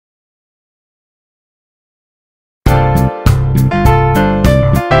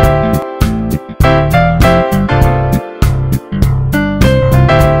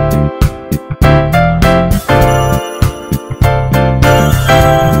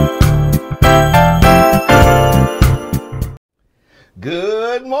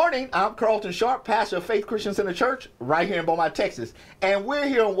morning. I'm Carlton Sharp, pastor of Faith Christian Center Church, right here in Beaumont, Texas. And we're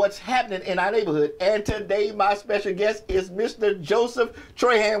here on what's happening in our neighborhood. And today, my special guest is Mr. Joseph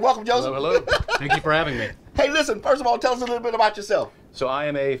Trahan. Welcome, Joseph. Hello, hello. Thank you for having me. Hey, listen, first of all, tell us a little bit about yourself. So I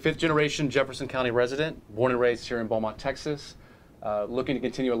am a fifth-generation Jefferson County resident, born and raised here in Beaumont, Texas, looking to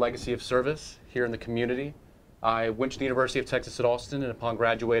continue a legacy of service here in the community. I went to the University of Texas at Austin, and upon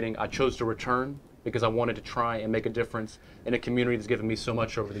graduating, I chose to return because I wanted to try and make a difference in a community that's given me so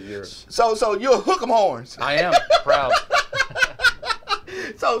much over the years. So you're hook 'em horns. I am proud.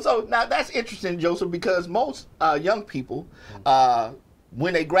 So now that's interesting, Joseph, because most young people,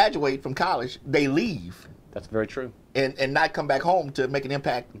 when they graduate from college, they leave. That's very true. And not come back home to make an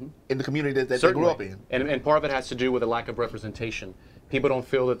impact in the community that they grew up in. And part of it has to do with a lack of representation. People don't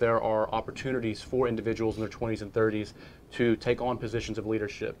feel that there are opportunities for individuals in their 20s and 30s to take on positions of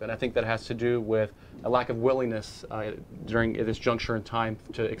leadership. And I think that has to do with a lack of willingness during this juncture in time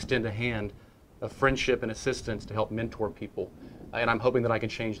to extend a hand of friendship and assistance to help mentor people. And I'm hoping that I can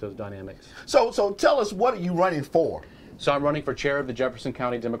change those dynamics. So tell us, what are you running for? So I'm running for chair of the Jefferson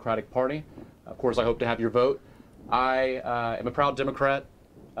County Democratic Party. Of course, I hope to have your vote. I am a proud Democrat.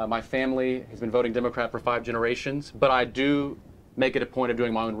 My family has been voting Democrat for 5 generations, but I do make it a point of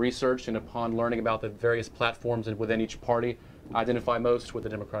doing my own research, and upon learning about the various platforms and within each party, I identify most with the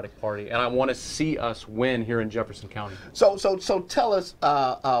Democratic Party, and I want to see us win here in Jefferson County. So tell us,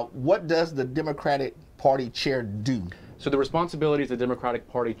 what does the Democratic Party chair do? So the responsibilities of the Democratic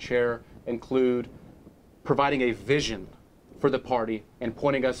Party chair include providing a vision for the party and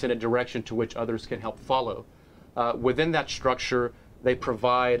pointing us in a direction to which others can help follow. Within that structure, they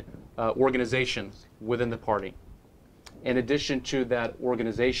provide organization within the party. In addition to that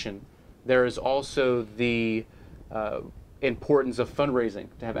organization, there is also the importance of fundraising,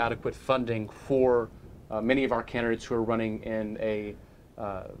 to have adequate funding for many of our candidates who are running in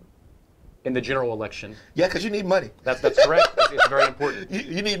the general election. Yeah, because you need money. That's correct. It's very important.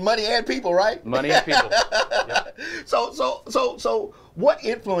 You need money and people, right? Money and people. Yep. So what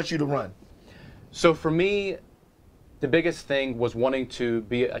influenced you to run? So for me, the biggest thing was wanting to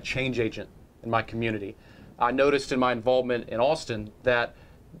be a change agent in my community. I noticed in my involvement in Austin that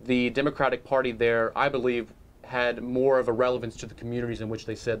the Democratic Party there, I believe, had more of a relevance to the communities in which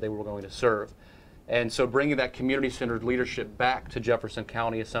they said they were going to serve. And so bringing that community-centered leadership back to Jefferson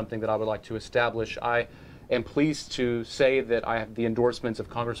County is something that I would like to establish. I am pleased to say that I have the endorsements of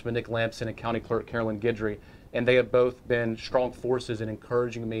Congressman Nick Lampson and County Clerk Carolyn Guidry, and they have both been strong forces in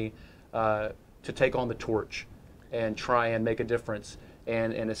encouraging me to take on the torch and try and make a difference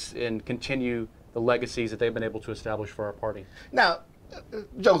and continue the legacies that they've been able to establish for our party. Now,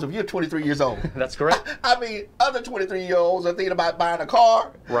 Joseph, you're 23 years old. That's correct. I mean, other 23-year-olds are thinking about buying a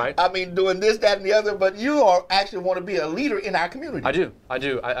car. Right. I mean, doing this, that, and the other, but you are actually want to be a leader in our community. I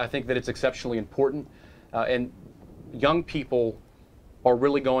do. I think that it's exceptionally important. And young people are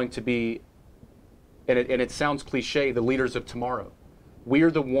really going to be, and it sounds cliche, the leaders of tomorrow. We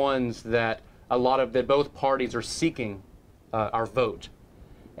are the ones that both parties are seeking our vote.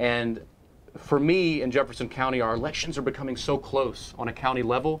 And for me in Jefferson County, our elections are becoming so close on a county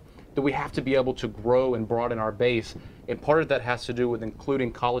level that we have to be able to grow and broaden our base. And part of that has to do with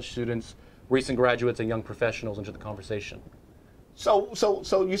including college students, recent graduates, and young professionals into the conversation. So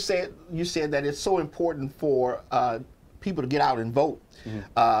you said that it's so important for people to get out and vote.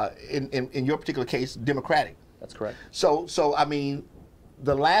 In your particular case, Democratic. That's correct. So I mean,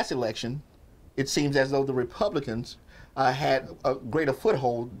 the last election, it seems as though the Republicans had a greater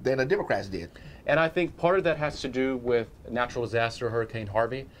foothold than the Democrats did. And I think part of that has to do with natural disaster, Hurricane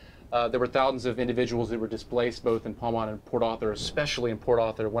Harvey. There were thousands of individuals that were displaced both in Beaumont and Port Arthur, especially in Port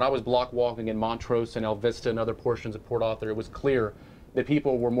Arthur. When I was block walking in Montrose and El Vista and other portions of Port Arthur, it was clear that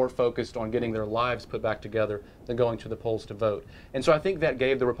people were more focused on getting their lives put back together than going to the polls to vote. And so I think that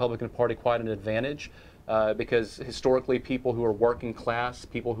gave the Republican Party quite an advantage because historically people who are working class,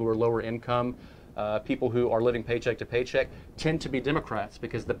 people who are lower income, people who are living paycheck to paycheck tend to be Democrats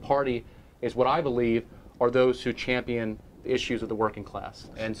because the party is what I believe are those who champion the issues of the working class.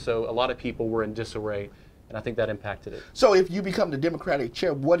 And so a lot of people were in disarray, and I think that impacted it. So if you become the Democratic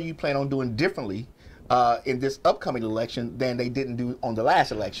chair, what do you plan on doing differently in this upcoming election than they didn't do on the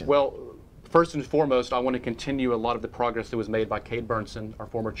last election? Well, first and foremost, I want to continue a lot of the progress that was made by Kate Burnson, our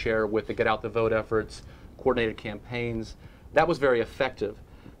former chair, with the Get Out the Vote efforts, coordinated campaigns. That was very effective.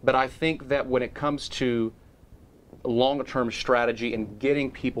 But I think that when it comes to longer-term strategy and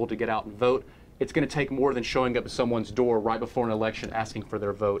getting people to get out and vote, it's going to take more than showing up at someone's door right before an election asking for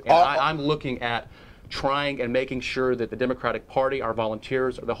their vote. And I'm looking at trying and making sure that the Democratic Party, our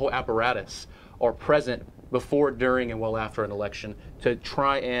volunteers, or the whole apparatus are present before, during, and well after an election to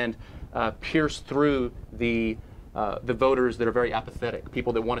try and pierce through the voters that are very apathetic,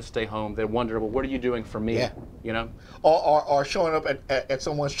 people that want to stay home, that wonder, well, what are you doing for me? Yeah. You know, or showing up at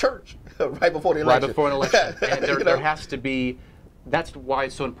someone's church right before the election. Right before an election, and You know? there has to be. That's why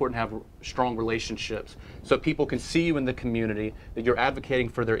it's so important to have strong relationships, so people can see you in the community, that you're advocating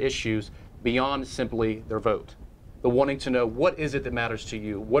for their issues beyond simply their vote. But wanting to know, what is it that matters to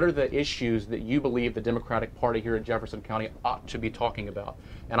you? What are the issues that you believe the Democratic Party here in Jefferson County ought to be talking about?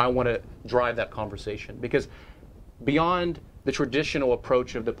 And I want to drive that conversation, because beyond the traditional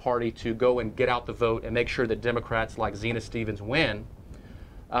approach of the party to go and get out the vote and make sure that Democrats like Zena Stevens win,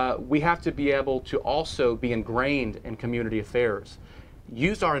 we have to be able to also be ingrained in community affairs,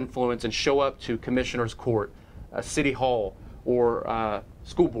 use our influence and show up to commissioner's court, city hall, or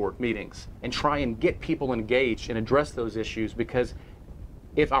school board meetings, and try and get people engaged and address those issues, because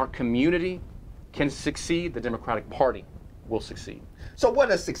if our community can succeed, the Democratic Party will succeed. So what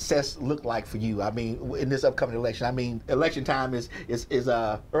does success look like for you? I mean, in this upcoming election, I mean, election time is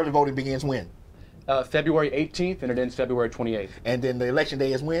early voting begins when? February 18th, and it ends February 28th. And then the election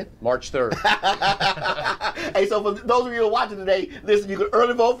day is when? March 3rd. Hey, so for those of you who are watching today, listen, you can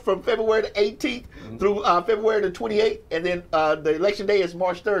early vote from February the 18th through February the 28th, and then the election day is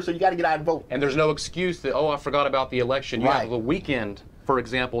March 3rd, so you got to get out and vote. And there's no excuse that, oh, I forgot about the election. You Right. have the weekend, for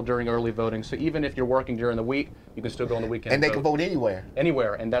example, during early voting. So even if you're working during the week, you can still go on the weekend. And they can vote anywhere.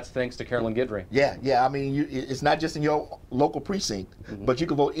 Anywhere, and that's thanks to Carolyn Guidry. Yeah. I mean, it's not just in your local precinct, but you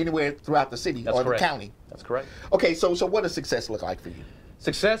can vote anywhere throughout the city or correct. the county. That's correct. Okay, so what does success look like for you?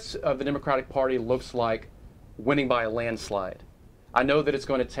 Success of the Democratic Party looks like winning by a landslide. I know that it's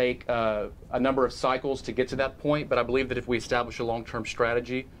going to take a number of cycles to get to that point, but I believe that if we establish a long-term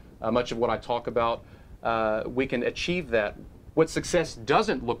strategy, much of what I talk about, we can achieve that. What success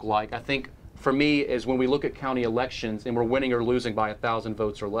doesn't look like, I think, for me, is when we look at county elections and we're winning or losing by 1,000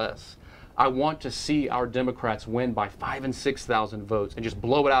 votes or less. I want to see our Democrats win by 5,000 and 6,000 votes and just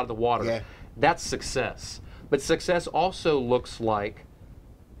blow it out of the water. Yeah. That's success. But success also looks like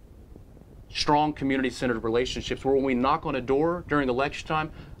strong community-centered relationships, where when we knock on a door during election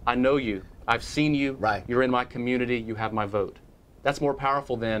time, I know you, I've seen you, Right. You're in my community, you have my vote. That's more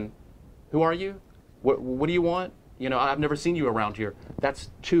powerful than, who are you? What do you want? You know, I've never seen you around here.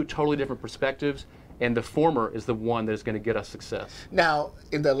 That's two totally different perspectives, and the former is the one that is going to get us success. Now,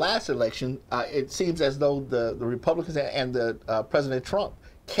 in the last election, it seems as though the Republicans and President Trump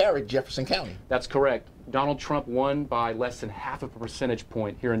carried Jefferson County. That's correct. Donald Trump won by less than half of a percentage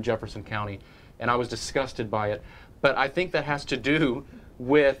point here in Jefferson County, and I was disgusted by it. But I think that has to do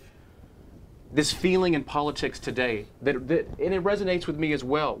with this feeling in politics today, and it resonates with me as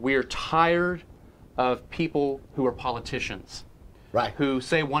well. We are tired of people who are politicians, Right. who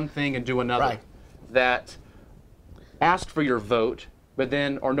say one thing and do another, Right. that ask for your vote, but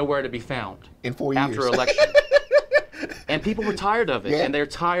then are nowhere to be found In 4 after years. election. And people were tired of it, Yeah. and they're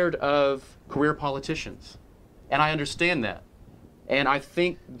tired of career politicians. And I understand that. And I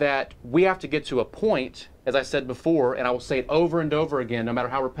think that we have to get to a point, as I said before, and I will say it over and over again, no matter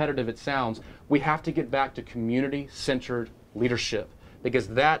how repetitive it sounds, we have to get back to community-centered leadership, because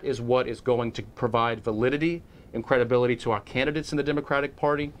that is what is going to provide validity and credibility to our candidates in the Democratic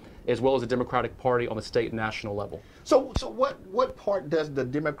Party, as well as the Democratic Party on the state and national level. So what part does the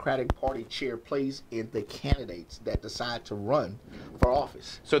Democratic Party chair plays in the candidates that decide to run for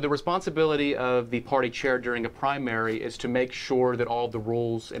office? So the responsibility of the party chair during a primary is to make sure that all the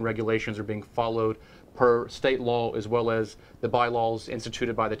rules and regulations are being followed per state law, as well as the bylaws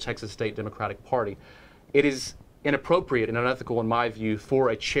instituted by the Texas State Democratic Party. It is inappropriate and unethical, in my view, for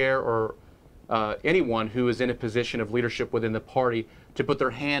a chair or anyone who is in a position of leadership within the party to put their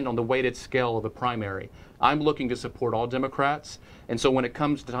hand on the weighted scale of a primary. I'm looking to support all Democrats, and so when it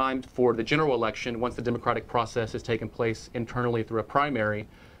comes to time for the general election, once the democratic process has taken place internally through a primary,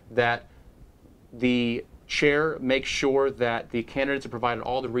 that the chair makes sure that the candidates are provided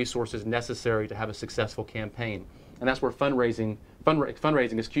all the resources necessary to have a successful campaign. And that's where fundraising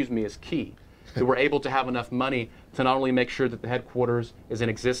is key. That we're able to have enough money to not only make sure that the headquarters is in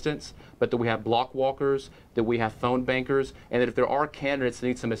existence, but that we have block walkers, that we have phone bankers, and that if there are candidates that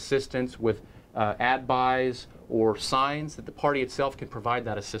need some assistance with ad buys or signs, that the party itself can provide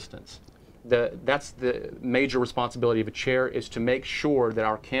that assistance. That's the major responsibility of a chair, is to make sure that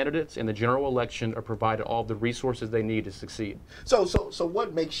our candidates in the general election are provided all the resources they need to succeed. So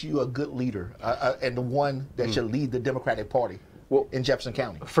what makes you a good leader and the one that should lead the Democratic Party in Jefferson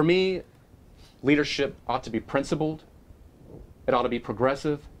County? For me, leadership ought to be principled, it ought to be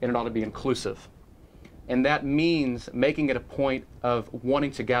progressive, and it ought to be inclusive. And that means making it a point of wanting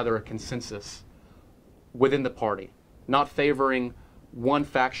to gather a consensus within the party, not favoring one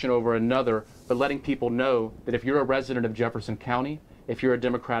faction over another, but letting people know that if you're a resident of Jefferson County, if you're a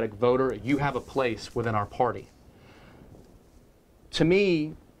Democratic voter, you have a place within our party. To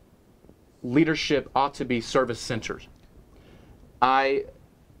me, leadership ought to be service-centered. I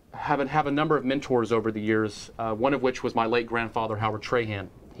have a number of mentors over the years, one of which was my late grandfather, Howard Trahan.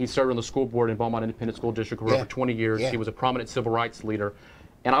 He served on the school board in Beaumont Independent School District for over 20 years. He was a prominent civil rights leader.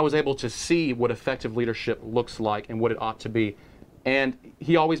 And I was able to see what effective leadership looks like and what it ought to be. And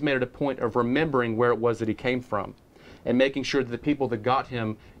he always made it a point of remembering where it was that he came from and making sure that the people that got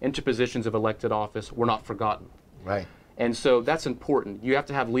him into positions of elected office were not forgotten. Right. And so that's important. You have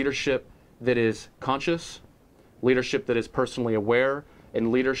to have leadership that is conscious, leadership that is personally aware,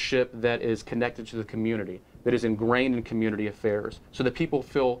 and leadership that is connected to the community, that is ingrained in community affairs, so that people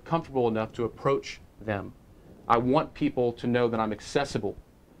feel comfortable enough to approach them. I want people to know that I'm accessible.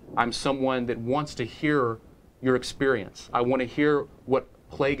 I'm someone that wants to hear your experience. I want to hear what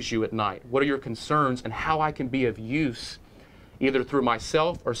plagues you at night. What are your concerns and how I can be of use, either through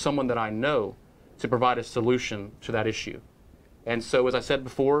myself or someone that I know, to provide a solution to that issue. And so, as I said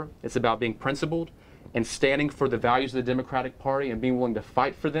before, it's about being principled and standing for the values of the Democratic Party and being willing to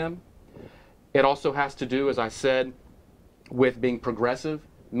fight for them. It also has to do, as I said, with being progressive,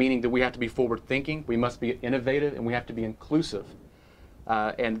 meaning that we have to be forward-thinking, we must be innovative, and we have to be inclusive.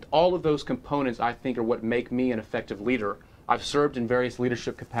 And all of those components, I think, are what make me an effective leader. I've served in various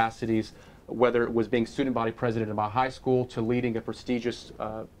leadership capacities, whether it was being student body president in my high school to leading a prestigious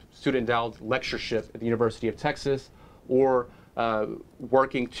student-endowed lectureship at the University of Texas, or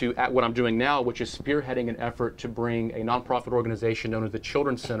working at what I'm doing now, which is spearheading an effort to bring a nonprofit organization known as the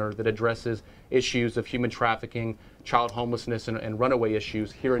Children's Center that addresses issues of human trafficking, child homelessness, and runaway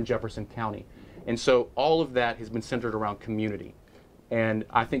issues here in Jefferson County. And so all of that has been centered around community. And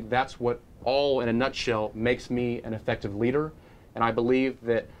I think that's what all in a nutshell makes me an effective leader. And I believe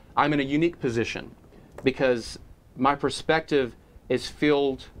that I'm in a unique position because my perspective is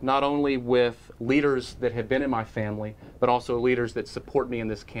filled not only with leaders that have been in my family, but also leaders that support me in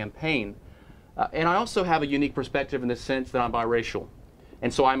this campaign. And I also have a unique perspective in the sense that I'm biracial.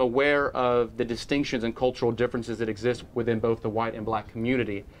 And so I'm aware of the distinctions and cultural differences that exist within both the white and black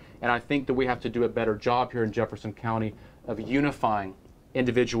community. And I think that we have to do a better job here in Jefferson County of unifying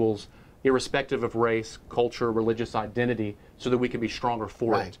individuals irrespective of race, culture, religious identity, so that we can be stronger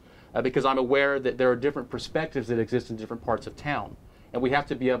for it. Because I'm aware that there are different perspectives that exist in different parts of town. And we have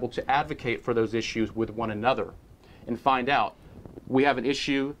to be able to advocate for those issues with one another and find out, we have an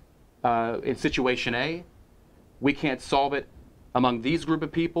issue in situation A, we can't solve it among these group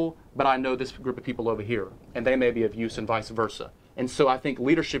of people, but I know this group of people over here, and they may be of use and vice versa. And so I think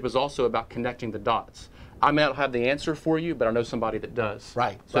leadership is also about connecting the dots. I may not have the answer for you, but I know somebody that does.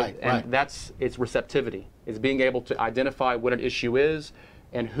 And that's its receptivity. It's being able to identify what an issue is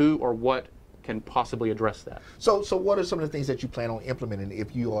and who or what can possibly address that. So what are some of the things that you plan on implementing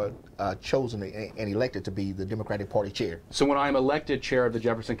if you are chosen and elected to be the Democratic Party chair? So when I'm elected chair of the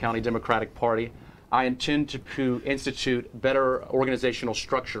Jefferson County Democratic Party, I intend to institute better organizational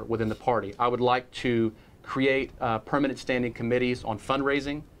structure within the party. I would like to create permanent standing committees on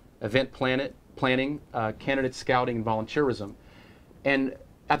fundraising, event planning, candidate scouting, and volunteerism. And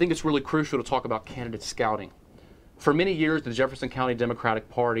I think it's really crucial to talk about candidate scouting. For many years, the Jefferson County Democratic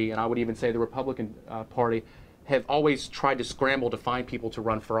Party, and I would even say the Republican Party, have always tried to scramble to find people to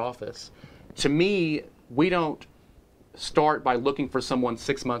run for office. To me, we don't start by looking for someone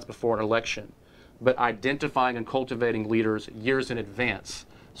 6 months before an election, but identifying and cultivating leaders years in advance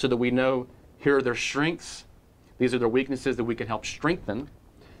so that we know here are their strengths, these are their weaknesses that we can help strengthen,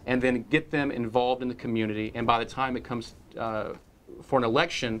 and then get them involved in the community. And by the time it comes for an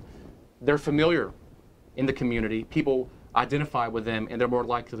election, they're familiar in the community. People identify with them, and they're more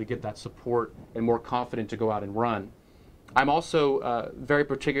likely to get that support and more confident to go out and run. I'm also very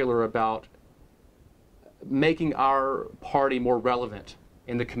particular about making our party more relevant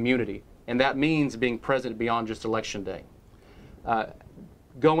in the community, and that means being present beyond just election day.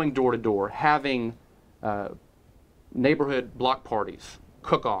 Going door to door, having neighborhood block parties,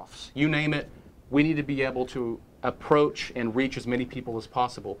 cook-offs, you name it, we need to be able to approach and reach as many people as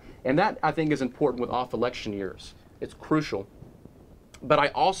possible. And that, I think, is important with off-election years. It's crucial. But I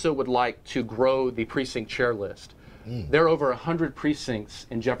also would like to grow the precinct chair list. There are over 100 precincts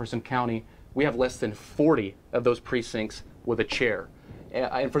in Jefferson County. We have less than 40 of those precincts with a chair.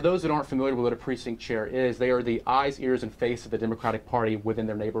 And for those that aren't familiar with what a precinct chair is, they are the eyes, ears, and face of the Democratic Party within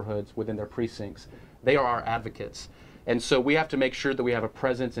their neighborhoods, within their precincts. They are our advocates. And so we have to make sure that we have a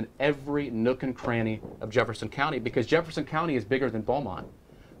presence in every nook and cranny of Jefferson County, because Jefferson County is bigger than Beaumont.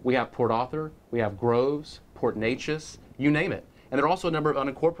 We have Port Arthur, we have Groves, Port Neches, you name it. And there are also a number of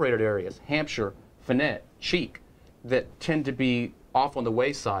unincorporated areas, Hampshire, Fannett, Cheek, that tend to be off on the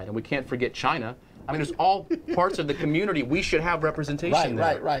wayside. And we can't forget China. I mean, there's all parts of the community we should have representation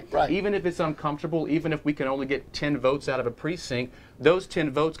there. Right. Even if it's uncomfortable, even if we can only get 10 votes out of a precinct, those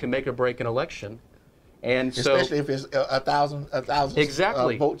 10 votes can make or break an election. And so, especially if it's a thousand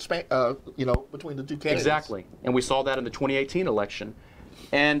exactly. Votes, between the two candidates. Exactly. And we saw that in the 2018 election.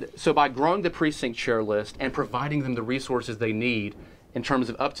 And so by growing the precinct chair list and providing them the resources they need in terms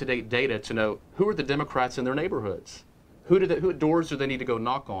of up-to-date data to know who are the Democrats in their neighborhoods, who doors do they need to go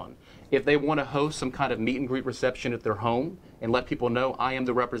knock on, if they want to host some kind of meet and greet reception at their home and let people know I am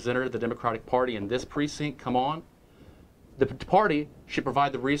the representative of the Democratic Party in this precinct, come on. The party should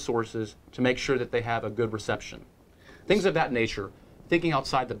provide the resources to make sure that they have a good reception. Things of that nature, thinking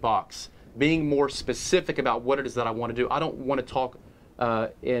outside the box, being more specific about what it is that I want to do. I don't want to talk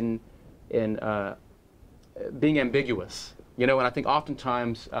in being ambiguous, and I think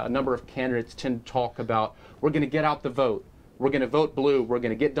oftentimes a number of candidates tend to talk about, we're going to get out the vote, we're going to vote blue, we're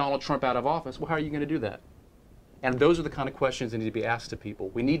going to get Donald Trump out of office. Well, how are you going to do that? And those are the kind of questions that need to be asked to people.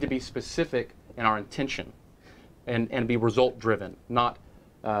 We need to be specific in our intention and be result driven, not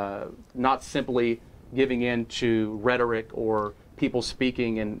simply giving in to rhetoric or people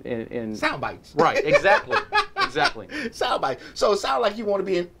speaking in sound bites. Right, exactly. Exactly. Sound bites. So it sounds like you want to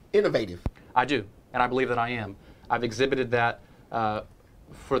be innovative. I do, and I believe that I am. I've exhibited that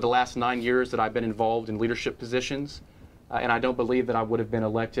for the last 9 years that I've been involved in leadership positions, and I don't believe that I would have been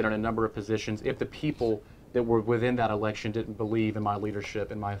elected in a number of positions if the people that were within that election didn't believe in my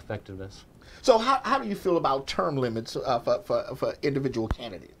leadership and my effectiveness. So how do you feel about term limits for individual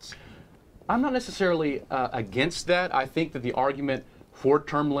candidates? I'm not necessarily against that. I think that the argument for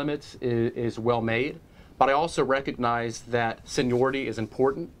term limits is well made, but I also recognize that seniority is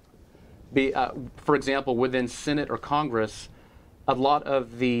important. For example, within Senate or Congress, a lot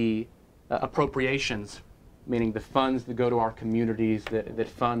of the appropriations, meaning the funds that go to our communities, that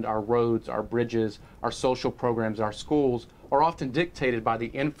fund our roads, our bridges, our social programs, our schools, are often dictated by the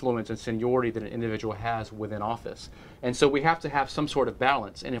influence and seniority that an individual has within office. And so we have to have some sort of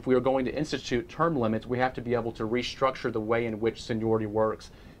balance. And if we are going to institute term limits, we have to be able to restructure the way in which seniority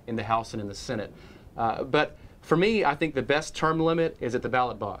works in the House and in the Senate. But for me, I think the best term limit is at the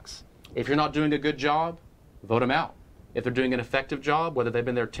ballot box. If you're not doing a good job, vote them out. If they're doing an effective job, whether they've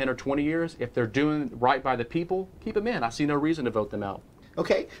been there 10 or 20 years, if they're doing right by the people, keep them in. I see no reason to vote them out.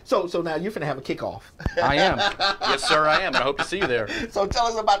 Okay, so now you're finna have a kickoff. I am. Yes, sir, I am. I hope to see you there. So tell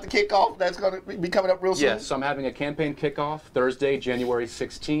us about the kickoff that's going to be coming up real soon. Yes, so I'm having a campaign kickoff Thursday, January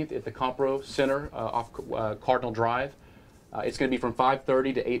 16th at the Compro Center off Cardinal Drive. It's going to be from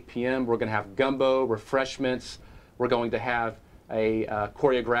 5:30 to 8 p.m. We're going to have gumbo, refreshments. We're going to have a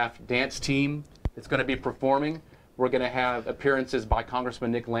choreographed dance team that's going to be performing. We're going to have appearances by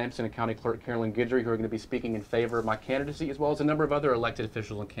Congressman Nick Lampson and County Clerk Carolyn Guidry, who are going to be speaking in favor of my candidacy, as well as a number of other elected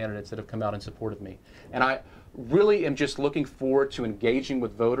officials and candidates that have come out and supported me. And I really am just looking forward to engaging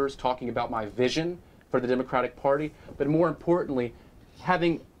with voters, talking about my vision for the Democratic Party, but more importantly,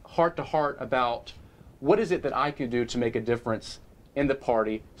 having heart-to-heart about what is it that I can do to make a difference in the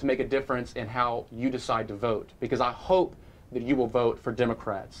party, to make a difference in how you decide to vote. Because I hope that you will vote for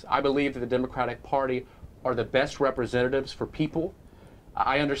Democrats. I believe that the Democratic Party are the best representatives for people.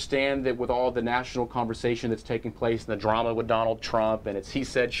 I understand that with all the national conversation that's taking place and the drama with Donald Trump and it's he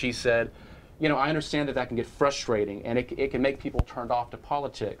said, she said, I understand that can get frustrating and it can make people turned off to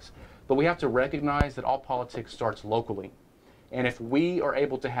politics. But we have to recognize that all politics starts locally. And if we are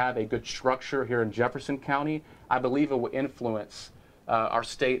able to have a good structure here in Jefferson County, I believe it will influence our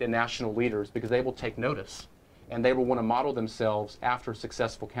state and national leaders because they will take notice and they will want to model themselves after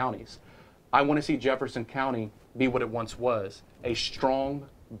successful counties. I want to see Jefferson County be what it once was, a strong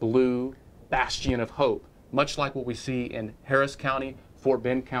blue bastion of hope, much like what we see in Harris County, Fort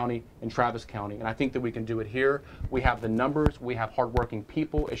Bend County, and Travis County. And I think that we can do it here. We have the numbers, we have hardworking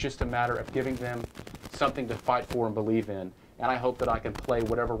people. It's just a matter of giving them something to fight for and believe in. And I hope that I can play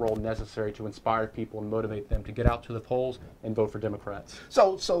whatever role necessary to inspire people and motivate them to get out to the polls and vote for Democrats.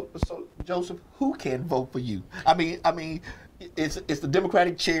 So Joseph, who can vote for you? I mean, it's the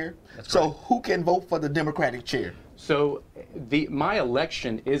Democratic chair. That's so right. Who can vote for the Democratic chair? So my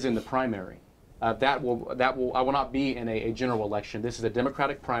election is in the primary. I will not be in a general election. This is a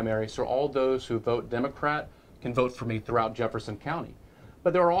Democratic primary, so all those who vote Democrat can vote for me throughout Jefferson County.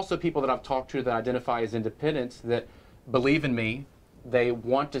 But there are also people that I've talked to that identify as independents that believe in me. They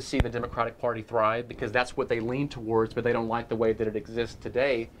want to see the Democratic Party thrive because that's what they lean towards, but they don't like the way that it exists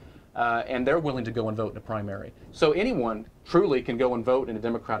today. and they're willing to go and vote in a primary. So anyone truly can go and vote in a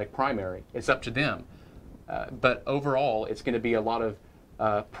Democratic primary. It's up to them. But overall, it's going to be a lot of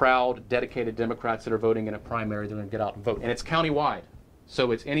proud, dedicated Democrats that are voting in a primary that are going to get out and vote. And it's countywide.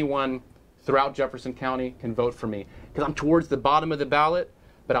 So it's anyone throughout Jefferson County can vote for me. Because I'm towards the bottom of the ballot,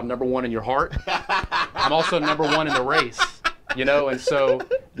 but I'm #1 in your heart. I'm also #1 in the race. You know, and so,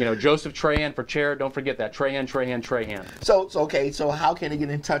 you know, Joseph Trahan for chair. Don't forget that. Trahan, Trahan, Trahan. So okay, so how can they get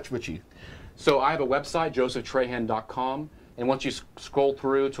in touch with you? So I have a website, josephtrahan.com. And once you scroll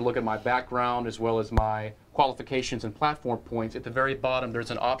through to look at my background as well as my qualifications and platform points, at the very bottom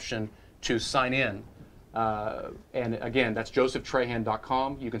there's an option to sign in. And again, that's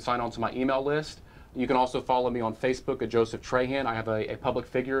josephtrahan.com. You can sign on to my email list. You can also follow me on Facebook at Joseph Trahan. I have a public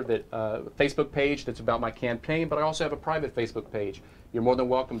figure Facebook page that's about my campaign, but I also have a private Facebook page. You're more than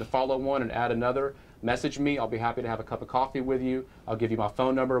welcome to follow one and add another. Message me. I'll be happy to have a cup of coffee with you. I'll give you my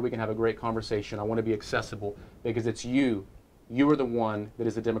phone number. We can have a great conversation. I want to be accessible because it's you. You are the one that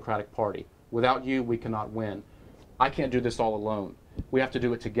is the Democratic Party. Without you, we cannot win. I can't do this all alone. We have to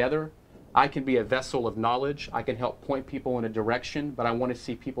do it together. I can be a vessel of knowledge. I can help point people in a direction, but I want to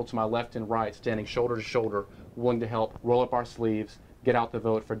see people to my left and right standing shoulder to shoulder, willing to help roll up our sleeves, get out the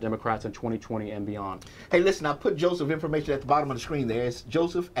vote for Democrats in 2020 and beyond. Hey, listen, I put Joseph information at the bottom of the screen there. It's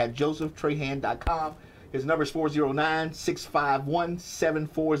Joseph at josephtrahan.com. His number is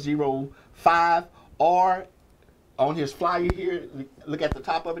 409-651-7405. Or on his flyer here, look at the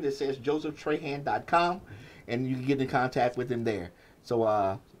top of it. It says josephtrahan.com, and you can get in contact with him there.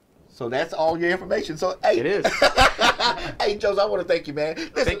 So that's all your information. So hey, it is. Hey, Joseph, I want to thank you, man.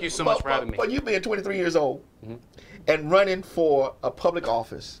 Listen, thank you so much for having me. For you being 23 years old and running for a public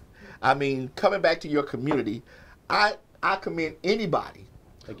office, I mean, coming back to your community, I commend anybody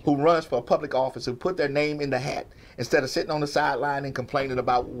who runs for a public office who put their name in the hat instead of sitting on the sideline and complaining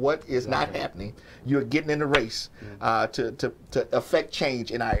about what is not happening. You're getting in the race to affect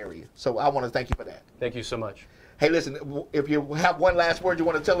change in our area. So I want to thank you for that. Thank you so much. Hey, listen, if you have one last word you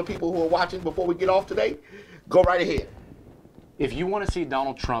want to tell the people who are watching before we get off today, go right ahead. If you want to see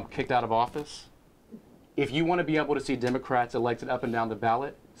Donald Trump kicked out of office, if you want to be able to see Democrats elected up and down the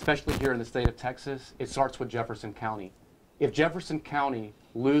ballot, especially here in the state of Texas, it starts with Jefferson County. If Jefferson County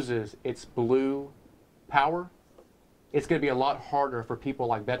loses its blue power, it's going to be a lot harder for people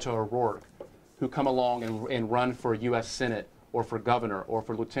like Beto O'Rourke who come along and run for U.S. Senate or for governor or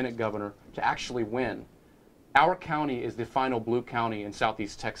for lieutenant governor to actually win. Our county is the final blue county in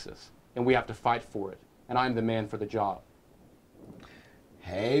Southeast Texas, and we have to fight for it. And I'm the man for the job.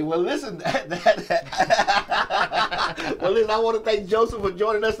 Hey, well, listen. Well, listen, I want to thank Joseph for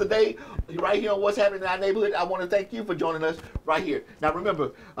joining us today right here on What's Happening in Our Neighborhood. I want to thank you for joining us right here. Now,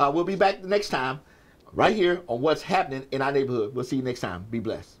 remember, we'll be back the next time right here on What's Happening in Our Neighborhood. We'll see you next time. Be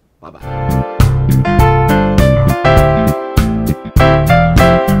blessed. Bye-bye.